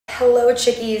Hello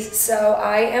chickies, so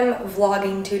I am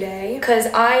vlogging today because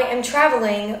I am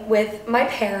traveling with my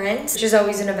parents, which is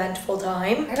always an eventful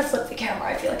time. I gotta flip the camera,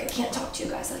 I feel like I can't talk to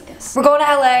you guys like this. We're going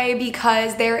to LA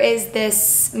because there is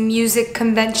this music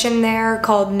convention there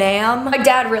called NAMM. My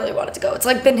dad really wanted to go. It's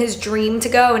like been his dream to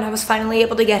go and I was finally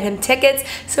able to get him tickets,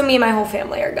 so me and my whole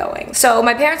family are going. So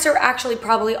my parents are actually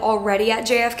probably already at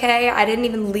JFK. I didn't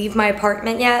even leave my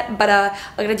apartment yet, but I'm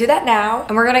gonna do that now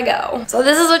and we're gonna go. So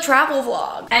this is a travel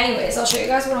vlog. Anyways, I'll show you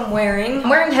guys what I'm wearing. I'm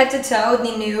wearing head to toe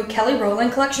the new Kelly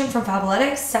Rowland collection from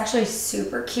Fabletics. It's actually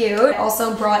super cute. I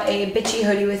also brought a bitchy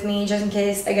hoodie with me just in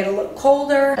case I get a little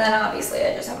colder. And then obviously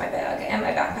I just have my bag and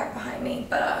my backpack behind me.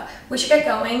 But we should get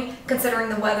going considering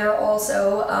the weather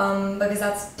also because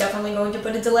that's definitely going to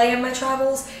put a delay in my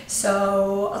travels.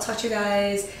 So I'll talk to you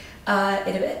guys in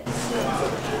a bit.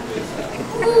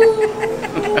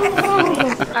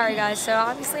 Alright guys, so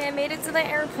obviously I made it to the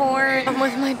airport. I'm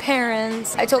with my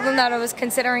parents. I told them that I was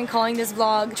considering calling this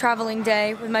vlog traveling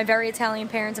day with my very Italian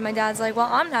parents, and my dad's like, well,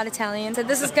 I'm not Italian, so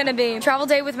this is gonna be travel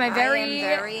day with my very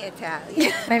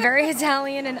Italian. My very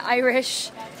Italian and Irish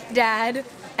dad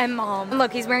and mom. And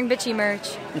look, he's wearing bitchy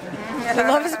merch. I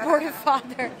love his supportive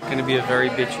father. It's gonna be a very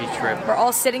bitchy trip. We're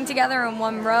all sitting together in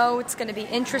one row. It's gonna be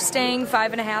interesting.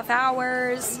 5.5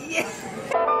 hours. Yeah.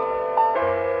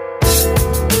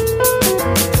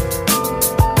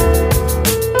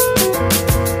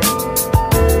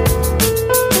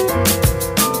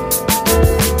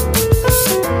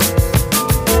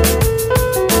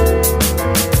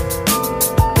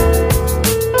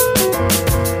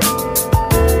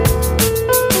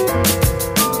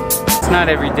 Not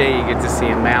every day you get to see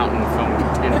a mountain from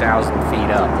 10,000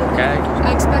 feet up, okay?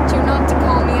 I expect you not to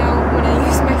call me out when I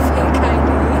use my fake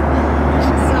ID.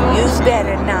 So You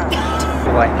better not.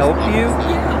 Will I help you?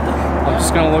 Yeah. I'm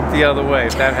just gonna look the other way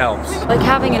if that helps. Like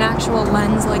having an actual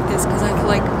lens like this because I could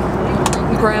like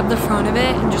grab the front of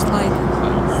it and just like,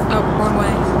 oh, wrong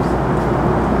way.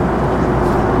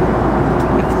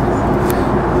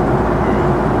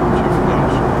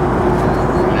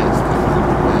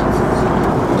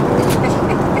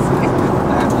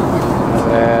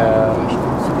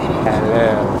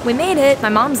 We made it. My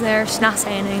mom's there. She's not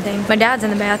saying anything. My dad's in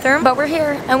the bathroom, but we're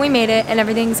here and we made it and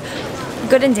everything's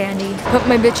good and dandy. Put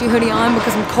my bitchy hoodie on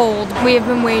because I'm cold. We have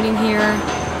been waiting here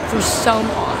for so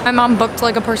long. My mom booked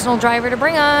like a personal driver to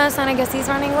bring us and I guess he's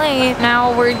running late.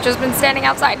 Now we've just been standing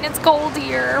outside and it's cold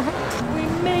here. We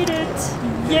made it.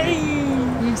 Yay.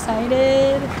 You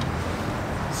excited?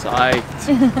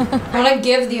 Psyched. I want to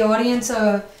give the audience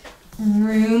a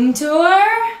room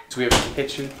tour. So we have a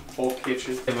kitchen, full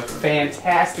kitchen. We have a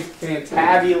fantastic,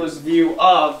 fantabulous view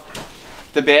of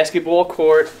the basketball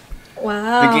court,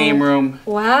 wow, the game room,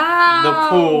 wow, the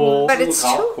pool, but the it's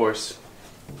golf course.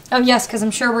 Oh yes, because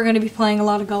I'm sure we're going to be playing a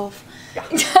lot of golf.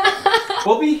 Yeah.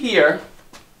 We'll be here,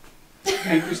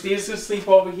 and Christina's gonna sleep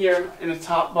over here in the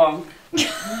top bunk.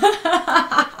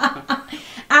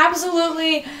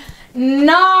 Absolutely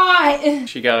not.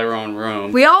 She got her own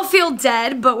room. We all feel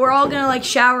dead, but we're all gonna like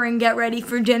shower and get ready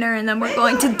for dinner, and then we're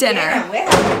going to dinner. Yeah, we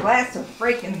have a glass of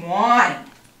freaking wine.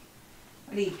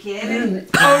 What are you kidding?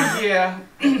 Oh yeah,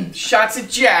 shots of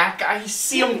Jack. I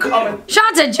see him coming.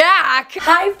 Shots of Jack.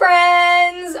 Hi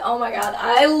friends. Oh my god,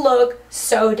 I look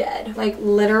so dead. Like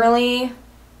literally.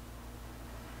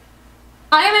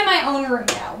 I am in my own room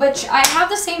now, which I have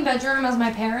the same bedroom as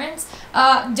my parents.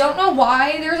 Don't know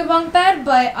why there's a bunk bed,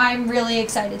 but I'm really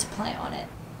excited to play on it.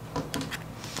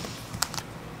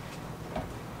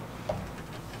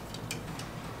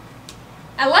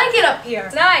 I like it up here.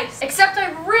 It's nice. Except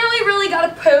I really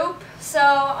gotta poop, so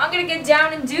I'm gonna get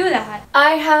down and do that.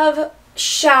 I have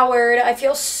showered. I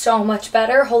feel so much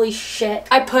better. Holy shit.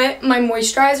 I put my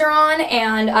moisturizer on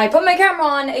and I put my camera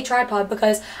on a tripod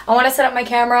because I want to set up my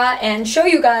camera and show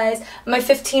you guys my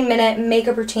 15-minute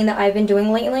makeup routine that I've been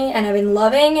doing lately and I've been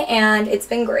loving, and it's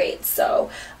been great.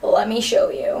 So let me show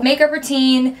you. Makeup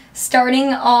routine,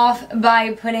 starting off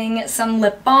by putting some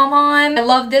lip balm on. I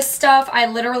love this stuff. I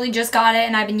literally just got it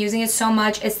and I've been using it so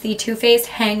much. It's the Too Faced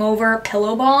Hangover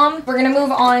Pillow Balm. We're gonna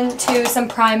move on to some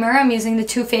primer. I'm using the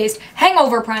Too Faced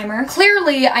Hangover Primer.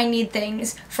 Clearly, I need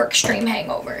things for extreme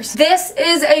hangovers. This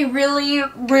is a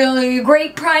really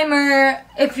great primer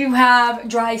if you have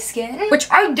dry skin, which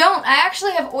I don't. I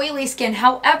actually have oily skin.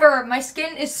 However, my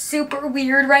skin is super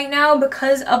weird right now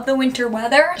because of the winter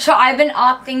weather. So I've been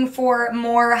opting for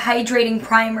more hydrating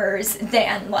primers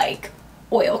than like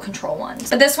oil control ones.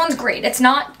 But this one's great. It's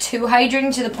not too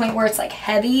hydrating to the point where it's like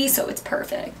heavy, so it's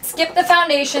perfect. Skip the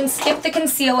foundation, skip the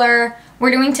concealer.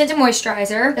 We're doing tinted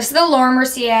moisturizer. This is the Laura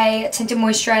Mercier tinted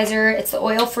moisturizer. It's the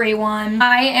oil-free one.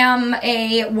 I am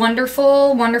a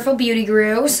wonderful, wonderful beauty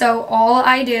guru, so all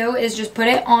I do is just put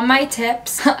it on my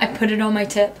tips. I put it on my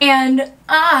tip. And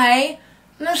I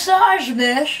massage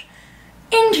this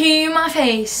into my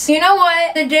face. You know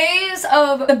what? The days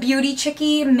of the Beauty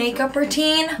Chickee makeup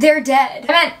routine, they're dead.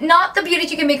 I meant not the Beauty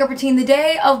Chickee makeup routine, the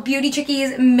day of Beauty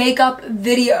Chickee's makeup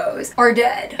videos are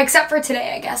dead. Except for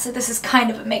today, I guess. This is kind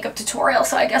of a makeup tutorial,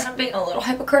 so I guess I'm being a little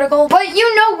hypocritical. But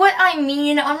you know what I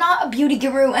mean. I'm not a beauty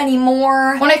guru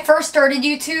anymore. When I first started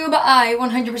YouTube, I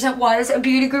 100% was a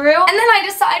beauty guru. And then I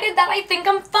decided that I think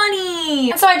I'm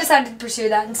funny. And so I decided to pursue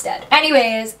that instead.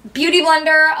 Anyways, beauty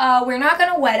blender, we're not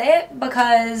gonna wet it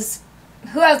because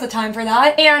who has the time for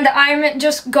that? And I'm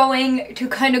just going to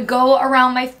kind of go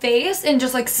around my face and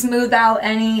just like smooth out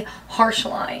any harsh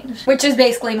lines, which is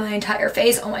basically my entire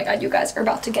face. Oh my god, you guys are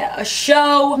about to get a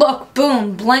show. Look,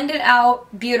 boom, blend it out,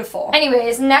 beautiful.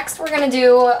 Anyways, next we're gonna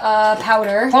do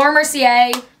powder. Laura Mercier.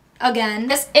 Again,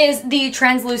 this is the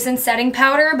translucent setting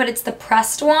powder, but it's the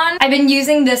pressed one. I've been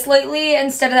using this lately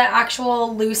instead of the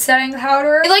actual loose setting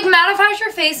powder. It like mattifies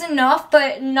your face enough,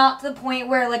 but not to the point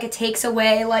where like it takes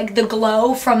away like the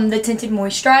glow from the tinted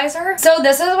moisturizer. So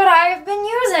this is what I've been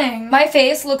using. My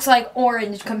face looks like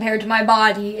orange compared to my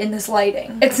body in this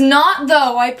lighting. It's not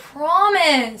though, I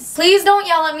promise. Please don't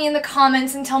yell at me in the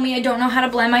comments and tell me I don't know how to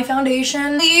blend my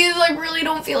foundation. Please, I really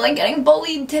don't feel like getting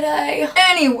bullied today.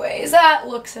 Anyways, that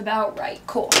looks about right.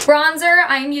 Cool. Bronzer,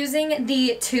 I'm using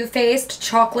the Too Faced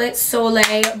Chocolate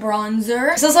Soleil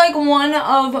bronzer. This is like one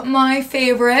of my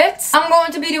favorites. I'm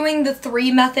going to be doing the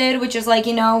 3 method, which is like,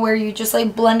 you know, where you just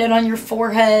like blend it on your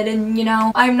forehead and, you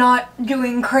know, I'm not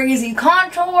doing crazy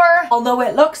contour, although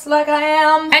it looks like I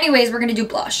am. Anyways, we're gonna do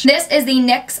blush. This is the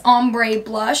NYX Ombre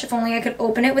Blush. If only I could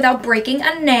open it without breaking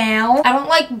a nail. I don't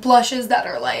like blushes that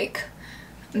are like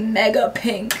mega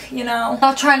pink, you know?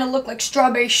 Not trying to look like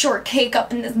strawberry shortcake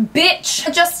up in this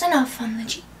bitch. Just enough on the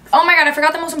cheek. Oh my god, I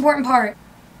forgot the most important part.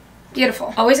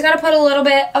 Beautiful. Always gotta put a little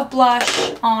bit of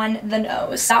blush on the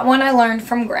nose. That one I learned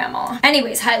from grandma.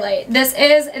 Anyways, highlight. This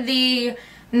is the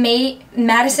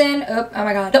Madison, oh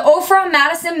my god. The Ofra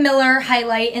Madison Miller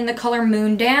highlight in the color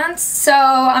Moon Dance. So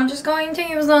I'm just going to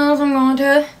use those. I'm going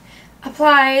to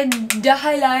apply the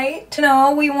highlight.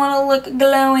 No, we want to look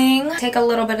glowing. Take a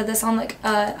little bit of this on like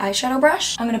an eyeshadow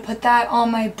brush. I'm gonna put that on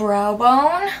my brow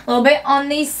bone, a little bit on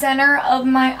the center of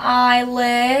my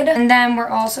eyelid, and then we're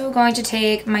also going to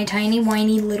take my tiny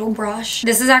whiny little brush.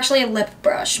 This is actually a lip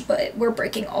brush, but we're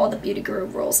breaking all the beauty guru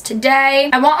rules today.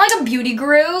 I want like a beauty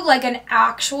guru, like an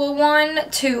actual one,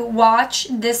 to watch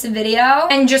this video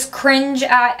and just cringe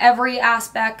at every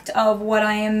aspect of what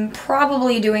I am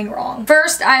probably doing wrong.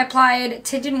 First, I applied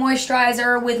tinted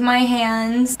moisturizer with my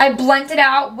hands. I blended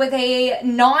out with a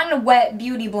non-wet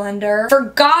beauty blender. For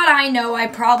God I know I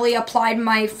probably applied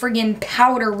my friggin'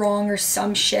 powder wrong or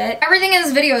some shit. Everything in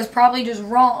this video is probably just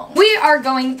wrong. We are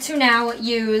going to now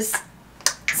use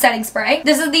setting spray.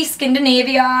 This is the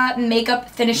Scandinavia makeup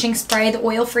finishing spray, the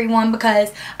oil-free one,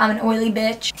 because I'm an oily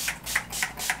bitch.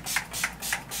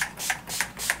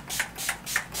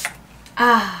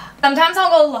 Sometimes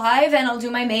I'll go live and I'll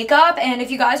do my makeup, and if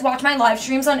you guys watch my live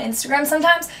streams on Instagram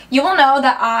sometimes, you will know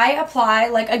that I apply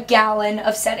like a gallon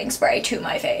of setting spray to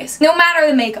my face, no matter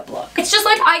the makeup look. It's just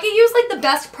like I could use like the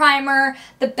best primer,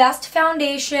 the best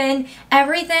foundation,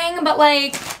 everything, but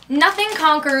like nothing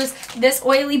conquers this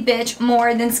oily bitch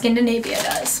more than Scandinavia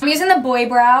does. I'm using the Boy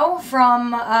Brow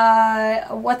from,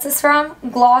 what's this from?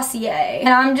 Glossier. And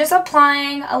I'm just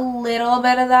applying a little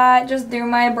bit of that just through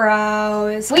my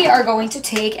brows. We are going to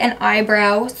take an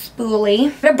eyebrow spoolie.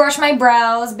 I'm gonna brush my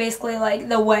brows basically like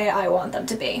the way I want them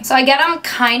to be. So I get them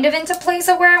kind of into place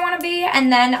of where I want to be,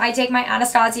 and then I take my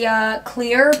Anastasia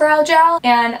clear brow gel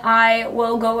and I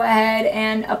will go ahead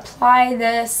and apply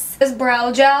this. This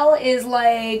brow gel is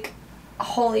like,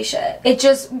 holy shit. It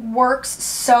just works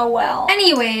so well.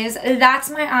 Anyways, that's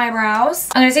my eyebrows.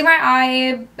 I'm gonna take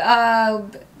my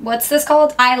what's this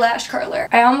called? Eyelash curler.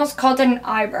 I almost called it an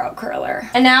eyebrow curler.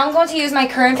 And now I'm going to use my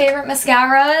current favorite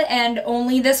mascara, and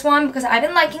only this one, because I've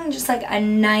been liking just like a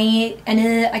nice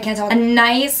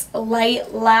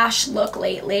light lash look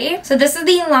lately. So this is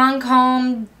the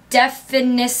Lancome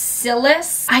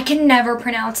Definicilis. I can never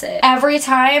pronounce it. Every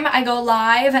time I go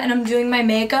live and I'm doing my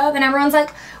makeup and everyone's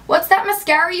like, what's that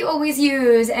mascara you always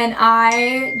use? And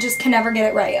I just can never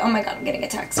get it right. Oh my god, I'm getting a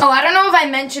text. Oh, I don't know if I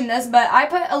mentioned this, but I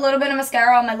put a little bit of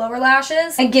mascara on my lower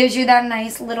lashes. It gives you that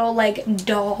nice little like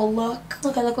doll look.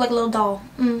 Look, I look like a little doll.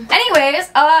 Anyways,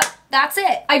 that's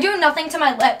it. I do nothing to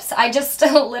my lips. I just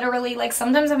literally, like,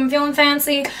 sometimes if I'm feeling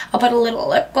fancy, I'll put a little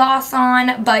lip gloss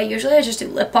on, but usually I just do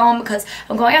lip balm because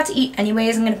I'm going out to eat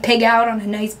anyways. I'm gonna pig out on a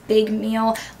nice big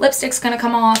meal. Lipstick's gonna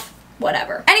come off.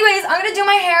 Whatever. Anyways, I'm gonna do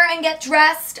my hair and get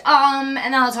dressed, and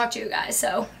then I'll talk to you guys,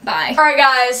 so bye. Alright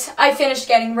guys, I finished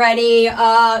getting ready.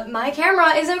 My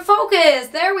camera isn't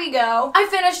focused. There we go. I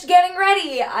finished getting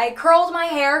ready. I curled my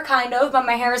hair, kind of, but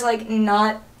my hair is like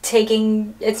not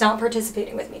it's not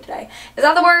participating with me today. Is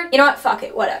that the word? You know what? Fuck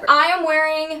it, whatever. I am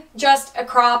wearing just a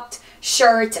cropped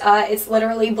shirt. It's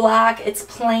literally black. It's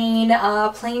plain,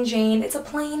 plain Jane. It's a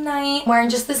plain night. I'm wearing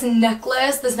just this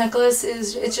necklace. This necklace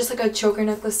it's just like a choker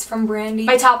necklace from Brandy.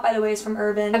 My top, by the way, is from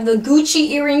Urban. I have the Gucci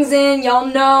earrings in. Y'all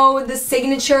know the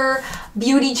signature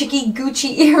beauty Chickee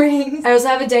Gucci earrings. I also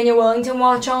have a Daniel Wellington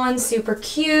watch on. Super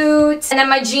cute. And then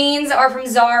my jeans are from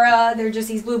Zara. They're just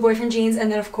these blue boyfriend jeans.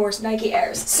 And then, of course, Nike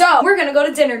Airs. So, we're gonna go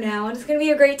to dinner now. And it's gonna be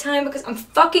a great time because I'm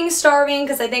fucking starving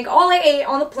because I think all I ate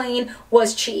on the plane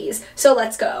was cheese. So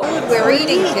let's go. We're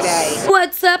eating today.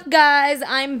 What's up, guys?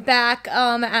 I'm back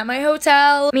at my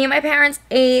hotel. Me and my parents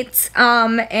ate,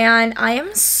 and I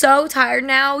am so tired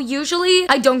now. Usually,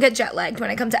 I don't get jet lagged when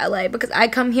I come to LA because I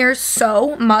come here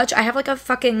so much. I have like a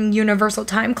fucking universal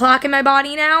time clock in my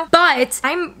body now. But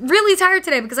I'm really tired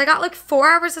today because I got like 4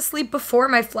 hours of sleep before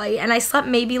my flight, and I slept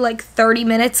maybe like 30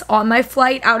 minutes on my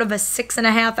flight out of a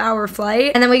 6.5 hour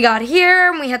flight. And then we got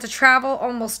here and we had to travel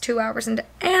almost 2 hours into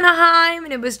Anaheim,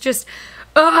 and it was just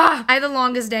I had the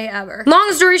longest day ever.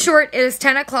 Long story short, it is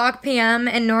 10 o'clock p.m.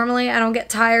 and normally I don't get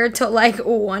tired till like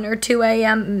 1 or 2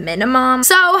 a.m. minimum.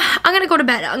 So I'm gonna go to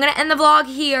bed. I'm gonna end the vlog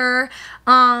here.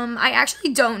 I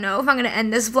actually don't know if I'm gonna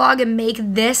end this vlog and make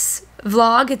this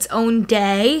vlog its own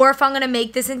day, or if I'm gonna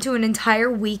make this into an entire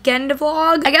weekend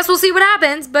vlog. I guess we'll see what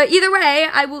happens, but either way,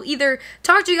 I will either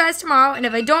talk to you guys tomorrow, and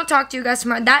if I don't talk to you guys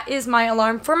tomorrow, that is my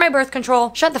alarm for my birth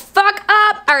control. Shut the fuck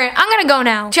up! Alright, I'm gonna go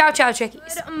now. Ciao, ciao,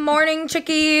 chickies. Good morning,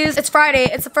 chickies. It's Friday.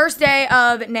 It's the first day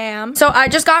of NAMM. So I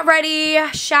just got ready,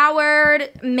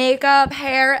 showered, makeup,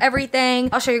 hair, everything.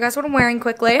 I'll show you guys what I'm wearing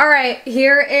quickly. Alright,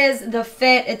 here is the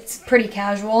fit. It's pretty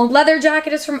casual. Leather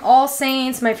jacket is from All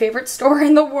Saints, my favorite store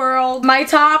in the world. My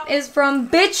top is from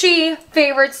Bitchy,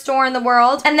 favorite store in the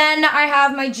world. And then I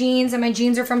have my jeans, and my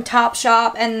jeans are from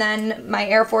Topshop, and then my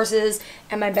Air Forces,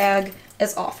 and my bag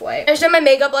is Off-White. I just did my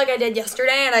makeup like I did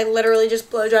yesterday, and I literally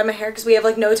just blow dried my hair because we have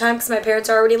like no time because my parents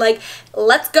are already like,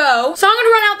 let's go. So I'm gonna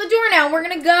run out the door now. We're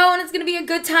gonna go and it's gonna be a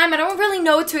good time. I don't really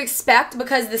know what to expect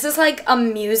because this is like a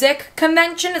music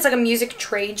convention. It's like a music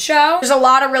trade show. There's a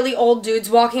lot of really old dudes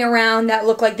walking around that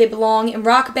look like they belong in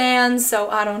rock bands, so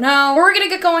I don't know. We're gonna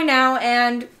get going now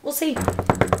and we'll see.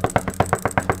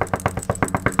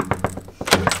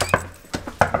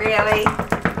 Really?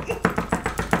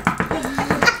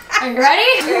 Are you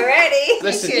ready? We're ready.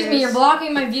 Listen. Excuse me, you're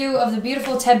blocking my view of the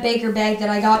beautiful Ted Baker bag that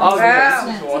I got. Oh, yeah,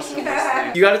 this is awesome.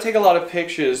 You got to take a lot of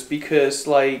pictures because,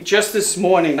 like, just this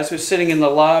morning, as I was sitting in the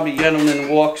lobby, a gentleman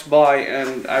walks by,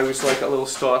 and I was like a little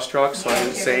starstruck, so I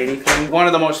didn't say anything. One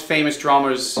of the most famous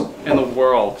drummers in the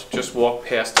world just walked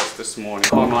past us this morning.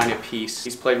 Carmine Peace.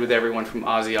 He's played with everyone from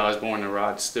Ozzy Osbourne to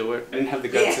Rod Stewart. I didn't have the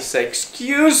guts to say,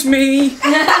 "Excuse me."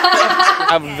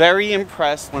 I'm very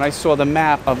impressed when I saw the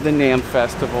map of the NAMM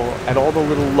Festival at all the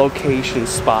little location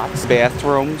spots,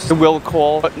 bathrooms, the will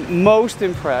call, but most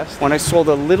impressed when I saw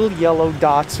the little yellow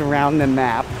dots around the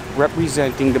map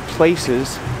representing the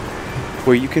places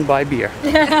where you can buy beer.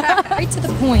 Right to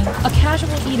the point, a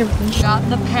casual eater. Got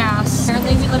the pass.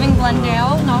 Apparently we live in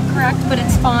Glendale, not correct, but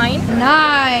it's fine.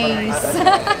 Nice.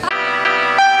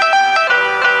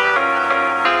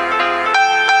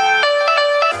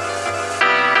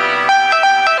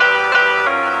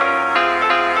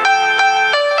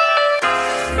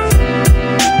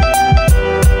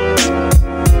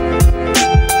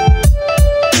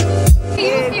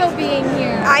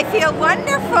 I feel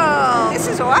wonderful. This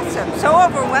is awesome. So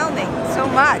overwhelming. So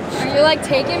much. Are you like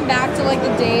taken back to like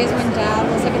the days when Dad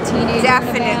was like a teenager?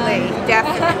 Definitely,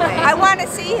 definitely. I want to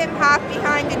see him hop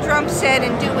behind the drum set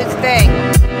and do his thing.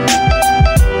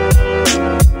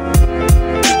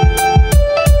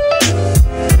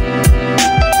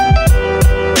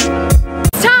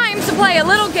 It's time to play a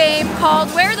little game called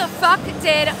Where the Fuck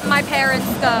Did My Parents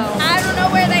Go? I don't know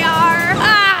where they are.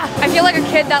 I feel like a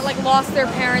kid that like lost their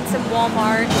parents in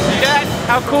Walmart. Yeah,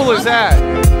 how cool is that?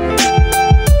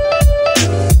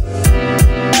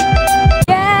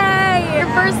 Yay! Your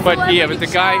first But yeah, but the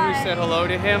guy who said hello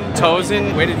to him,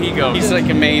 Tozen, where did he go? He's like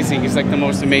amazing. He's like the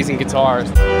most amazing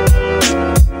guitarist.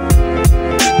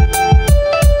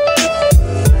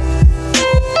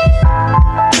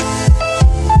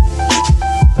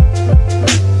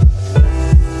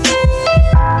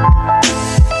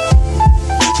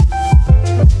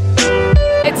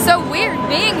 It's so weird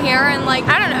being here and like,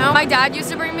 I don't know. My dad used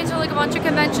to bring me to like a bunch of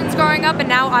conventions growing up and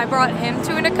now I brought him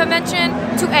to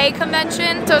a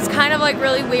convention. So it's kind of like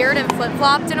really weird and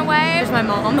flip-flopped in a way. There's my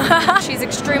mom. She's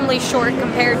extremely short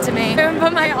compared to me. I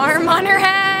put my arm on her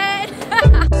head.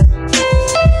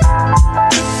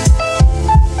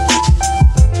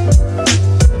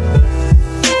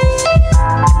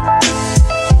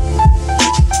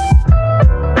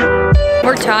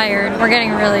 We're tired. We're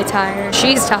getting really tired.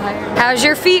 She's tired. How's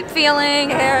your feet feeling?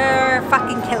 They're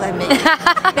fucking killing me.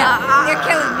 They're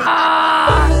killing me.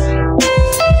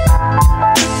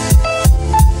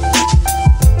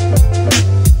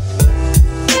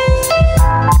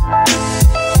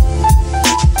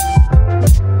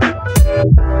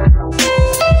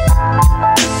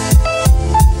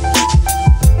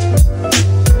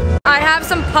 I have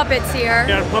some puppets here.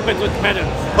 They are puppets with pedals.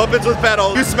 Puppets with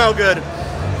pedals. You smell good.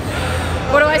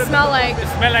 What do I smell like? They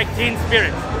smell like teen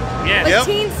spirit. Yes. Like Yep.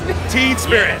 teen spirit. Teen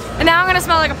spirit. And now I'm gonna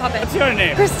smell like a puppet. What's your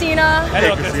name? Christina.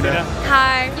 Hello, Hey, Christina.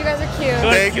 Hi. You guys are cute. So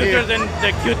Thank it's cuter you. than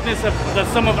the cuteness of the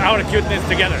sum of our cuteness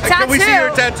together. Can we see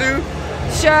your Tattoo.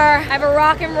 tattoo? Sure. I have a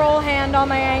rock and roll hand on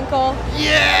my ankle.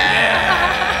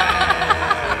 Yeah!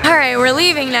 All right, we're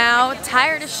leaving now.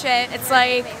 Tired as shit. It's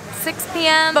like 6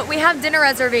 p.m. but we have dinner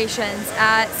reservations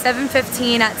at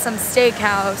 7:15 at some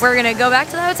steakhouse. We're gonna go back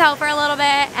to the hotel for a little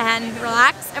bit and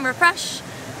relax and refresh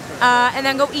and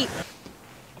then go eat.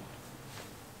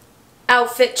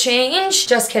 Outfit change.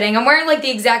 Just kidding. I'm wearing like the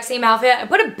exact same outfit. I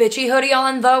put a bitchy hoodie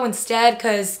on though instead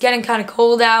because it's getting kind of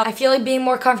cold out. I feel like being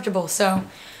more comfortable, so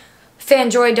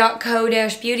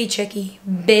fanjoy.co/beauty Chickee.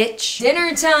 Bitch.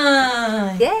 Dinner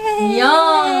time. Yay!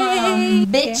 Yum.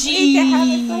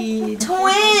 Bitchy.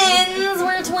 Twins.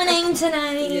 We're twinning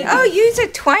tonight. Oh, you's a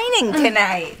twining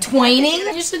tonight. Twining?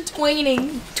 I just said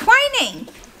twining. Twining.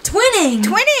 Twinning.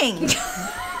 Twinning.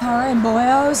 All right,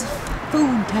 boyos.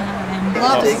 Food time.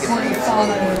 Love this corny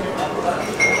father.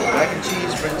 Mac and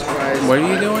cheese, french fries. What are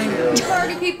you doing?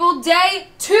 Party people, day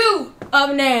 2 of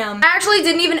NAMM. I actually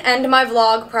didn't even end my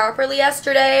vlog properly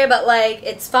yesterday, but like,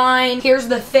 it's fine. Here's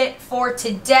the fit for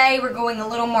today. We're going a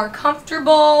little more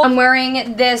comfortable. I'm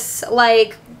wearing this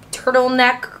like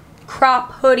turtleneck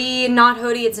crop hoodie. Not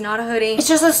hoodie, it's not a hoodie. It's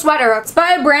just a sweater. It's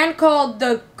by a brand called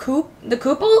the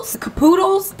Capoodles?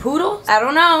 I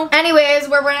don't know. Anyways,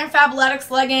 we're wearing Fabletics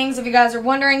leggings. If you guys are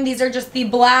wondering, these are just the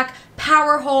black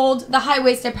Power Hold, the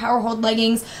high-waisted Power Hold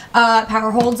leggings.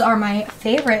 Power Holds are my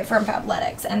favorite from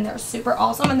Fabletics, and they're super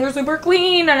awesome, and they're super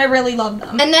clean, and I really love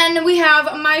them. And then we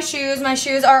have my shoes. My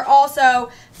shoes are also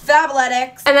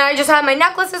Fabletics. And then I just have my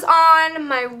necklaces on,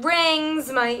 my rings,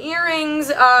 my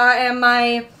earrings, and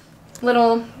my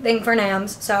little thing for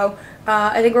NAMMs. So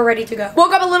I think we're ready to go.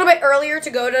 Woke up a little bit earlier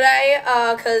to go today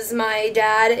because my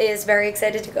dad is very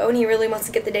excited to go and he really wants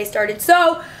to get the day started.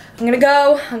 So I'm gonna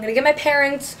go, I'm gonna get my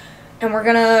parents, and we're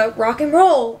gonna rock and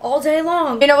roll all day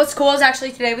long. You know what's cool is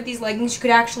actually today with these leggings, you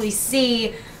could actually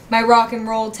see my rock and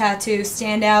roll tattoo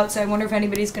stand out, so I wonder if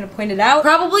anybody's gonna point it out.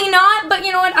 Probably not, but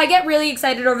you know what? I get really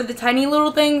excited over the tiny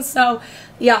little things, so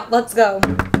yeah, let's go.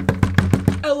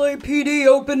 LAPD,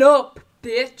 open up,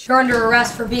 bitch. You're under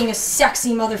arrest for being a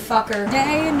sexy motherfucker.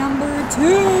 Day number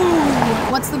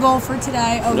 2. What's the goal for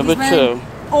today? Oh, Number 2.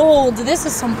 Old. This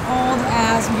is some old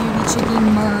ass Beauty Chickee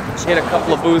merch. Hit a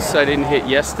couple of booths I didn't hit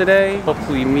yesterday.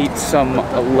 Hopefully meet some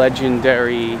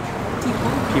legendary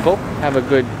people. Have a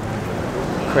good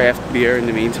craft beer in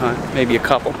the meantime. Maybe a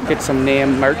couple. Get some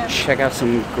NAMM merch. Check out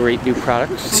some great new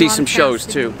products. See some shows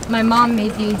too. My mom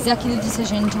made the executive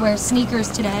decision to wear sneakers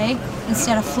today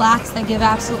instead of flats that give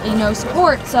absolutely no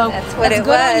support. So That's what it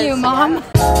good on was. you, Mom.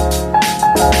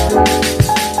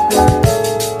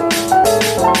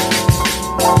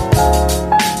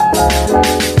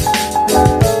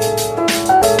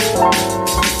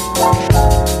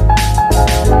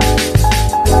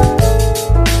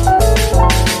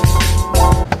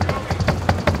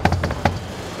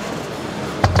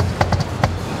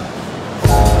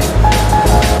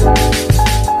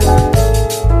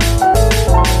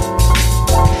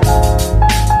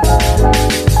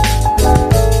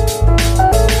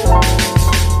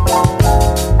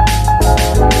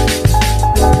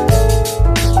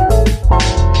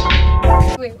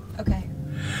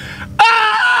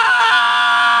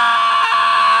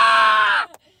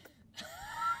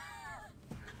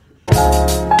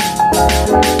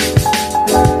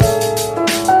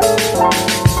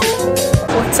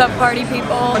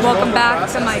 back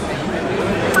to my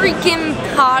freaking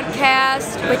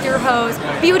podcast with your host,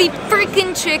 Beauty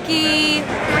freaking Chickee.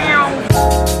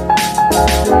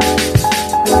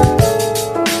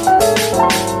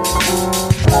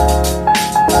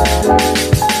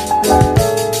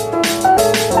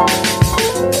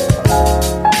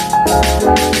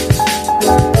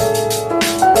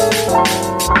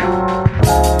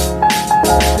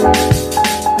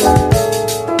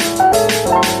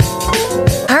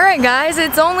 Guys,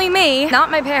 it's only me,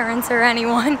 not my parents or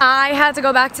anyone. I had to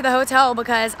go back to the hotel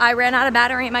because I ran out of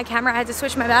battery in my camera. I had to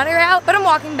switch my battery out, but I'm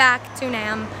walking back to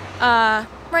NAMM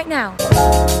right now.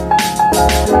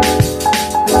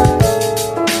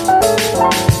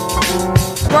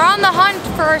 We're on the hunt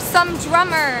for some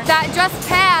drummer that just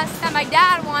passed that my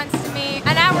dad wants to meet,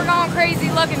 and now we're going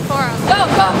crazy looking for him. Go,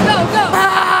 go, go, go!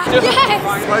 Ah,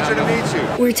 yes! Pleasure to meet you.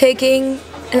 We're taking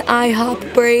an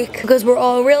IHOP break because we're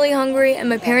all really hungry, and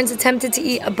my parents attempted to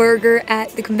eat a burger at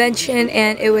the convention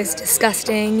and it was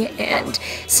disgusting, and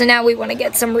so now we want to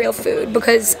get some real food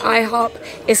because IHOP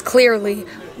is clearly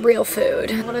real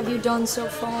food. What have you done so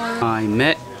far? I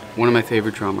met one of my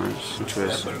favorite drummers, which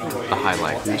was the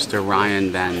highlight, Mr.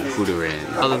 Ryan Van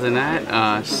Gooderen. Other than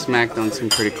that, smacked on some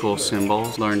pretty cool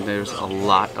cymbals. Learned there's a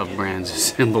lot of brands of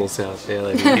cymbals out there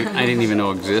that I didn't even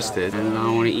know existed. And I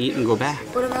want to eat and go back.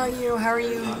 What about you? How are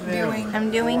you doing?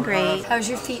 I'm doing great. How's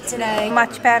your feet today?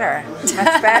 Much better.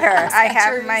 Much better. I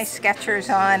have my Skechers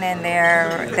on, and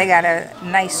they got a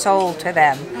nice sole to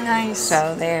them. Nice.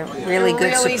 So they're really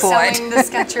good really support. Selling the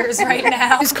Skechers right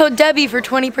now. Use code Debbie for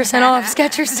 20% off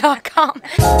Skechers.com.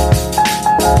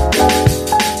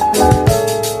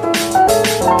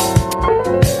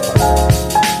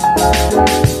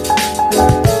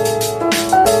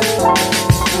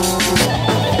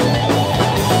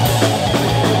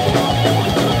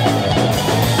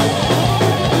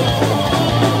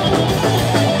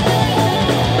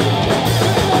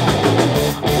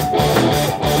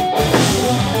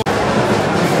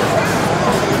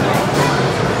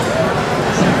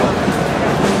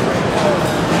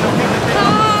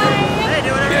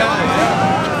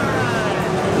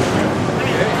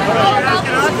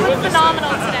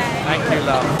 Phenomenal today. Thank you,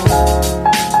 love.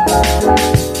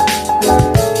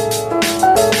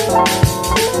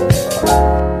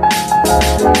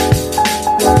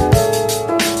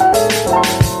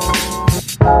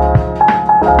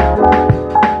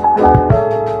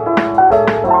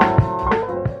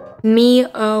 Me,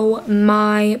 oh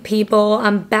my people,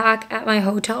 I'm back at my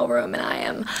hotel room and I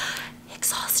am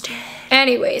exhausted.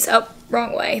 Anyways, oh,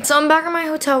 wrong way. So I'm back in my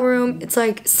hotel room. It's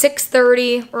like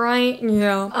 6:30, right?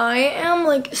 Yeah. I am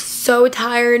like so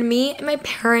tired. Me and my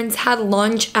parents had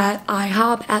lunch at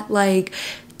IHOP at like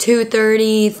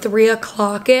 2:30, 3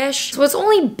 o'clock-ish. So it's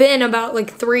only been about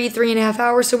like 3.5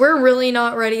 hours. So we're really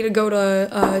not ready to go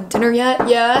to dinner yet.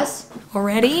 Yes?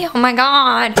 Already? Oh my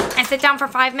God. I sit down for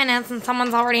 5 minutes and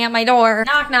someone's already at my door.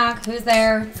 Knock, knock. Who's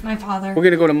there? It's my father. We're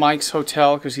gonna go to Mike's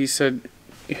hotel because he said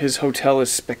his hotel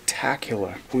is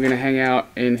spectacular. We're gonna hang out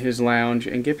in his lounge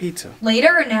and get pizza.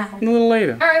 Later or now? A little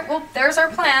later. All right, well, there's our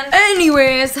plan.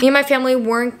 Anyways, me and my family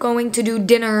weren't going to do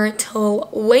dinner till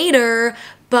later,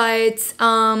 but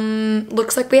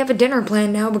looks like we have a dinner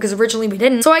plan now because originally we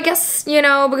didn't. So I guess, you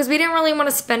know, because we didn't really want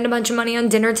to spend a bunch of money on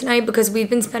dinner tonight because we've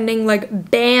been spending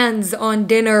like bands on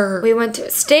dinner. We went to a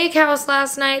steakhouse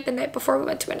last night. The night before we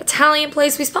went to an Italian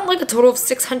place. We spent like a total of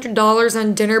 $600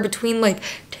 on dinner between like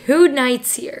 2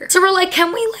 nights here. So we're like,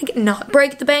 can we like not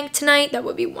break the bank tonight? That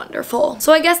would be wonderful.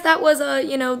 So I guess that was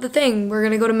you know, the thing. We're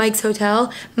gonna go to Mike's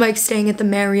hotel. Mike's staying at the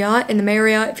Marriott. In the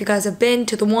Marriott, if you guys have been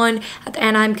to the one at the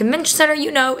Anaheim Convention Center, you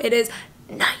know it is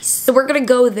nice. So we're gonna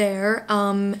go there,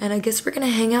 and I guess we're gonna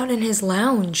hang out in his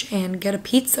lounge and get a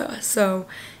pizza. So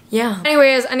yeah.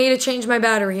 Anyways, I need to change my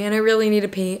battery and I really need to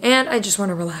pee and I just want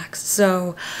to relax.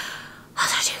 So I'll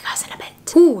talk to you guys in a bit.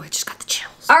 Ooh, I just got the chills.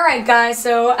 Alright guys,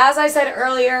 so as I said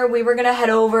earlier, we were gonna head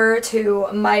over to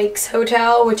Mike's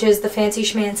hotel, which is the fancy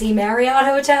schmancy Marriott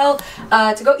hotel,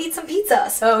 to go eat some pizza.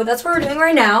 So that's what we're doing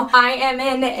right now. I am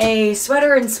in a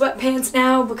sweater and sweatpants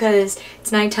now because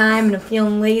it's nighttime and I'm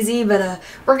feeling lazy, but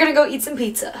we're gonna go eat some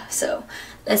pizza. So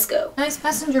let's go. Nice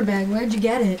messenger bag. Where'd you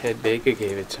get it? Ted Baker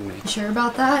gave it to me. You sure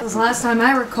about that? Because last time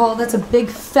I recall, that's a big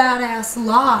fat ass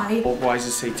lie. Well, why does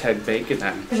it say Ted Baker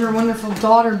then? Because your wonderful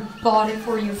daughter bought it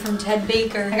for you from Ted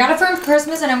Baker. I got it for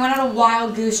Christmas and I went on a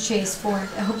wild goose chase for it.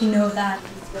 I hope you know that.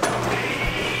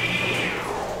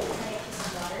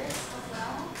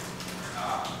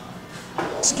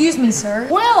 Excuse me, sir.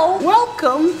 Well,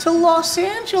 welcome to Los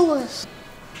Angeles.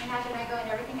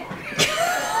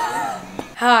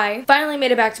 Hi. Finally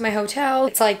made it back to my hotel.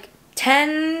 It's like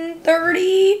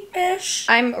 10:30-ish.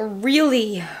 I'm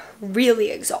really really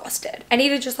exhausted. I need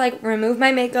to just like remove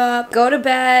my makeup, go to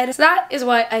bed. So that is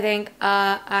what I think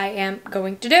I am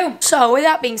going to do. So with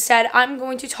that being said, I'm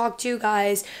going to talk to you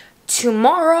guys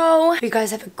tomorrow. If you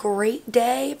guys have a great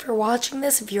day for watching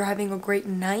this, if you're having a great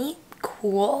night,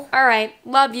 cool. All right,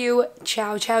 love you.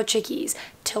 Ciao, ciao, chickies.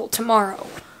 Till tomorrow.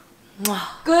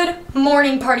 Good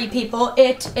morning, party people.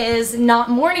 It is not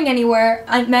morning anywhere.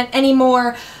 I meant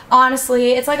anymore.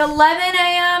 Honestly, it's like 11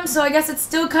 a.m. so I guess it's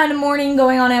still kind of morning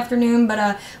going on afternoon,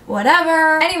 but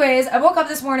whatever. Anyways, I woke up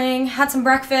this morning, had some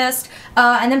breakfast,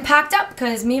 and then packed up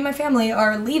because me and my family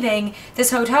are leaving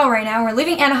this hotel right now. We're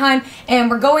leaving Anaheim and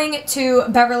we're going to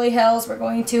Beverly Hills. We're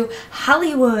going to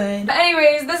Hollywood.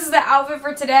 Anyways, this is the outfit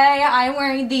for today. I'm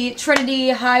wearing the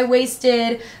Trinity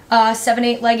high-waisted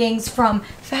 7/8 leggings from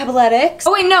Fabletics.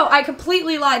 Oh wait, no, I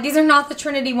completely lied. These are not the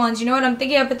Trinity ones. You know what? I'm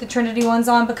thinking I put the Trinity ones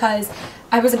on because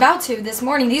I was about to this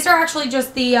morning. These are actually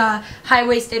just the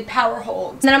high-waisted power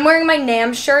holds. And then I'm wearing my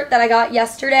NAMM shirt that I got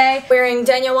yesterday. Wearing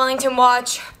Daniel Wellington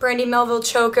watch, Brandy Melville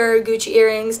choker, Gucci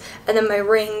earrings, and then my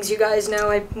rings. You guys know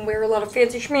I wear a lot of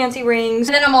fancy schmancy rings.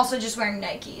 And then I'm also just wearing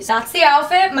Nikes. That's the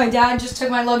outfit. My dad just took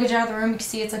my luggage out of the room. You can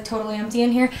see it's like totally empty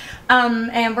in here.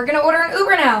 And we're gonna order an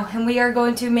Uber now. And we are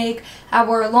going to make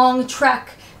our long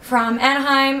trek from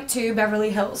Anaheim to Beverly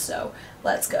Hills. So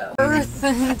let's go. Earth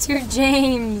to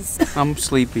James. I'm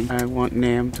sleepy. I want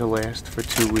NAMM to last for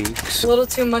 2 weeks. A little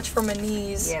too much for my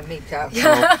knees. Yeah, me too.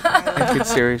 I could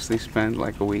seriously spend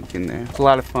like a week in there. It's a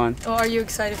lot of fun. Oh, are you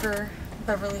excited for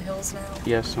Beverly Hills now?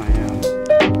 Yes, I am.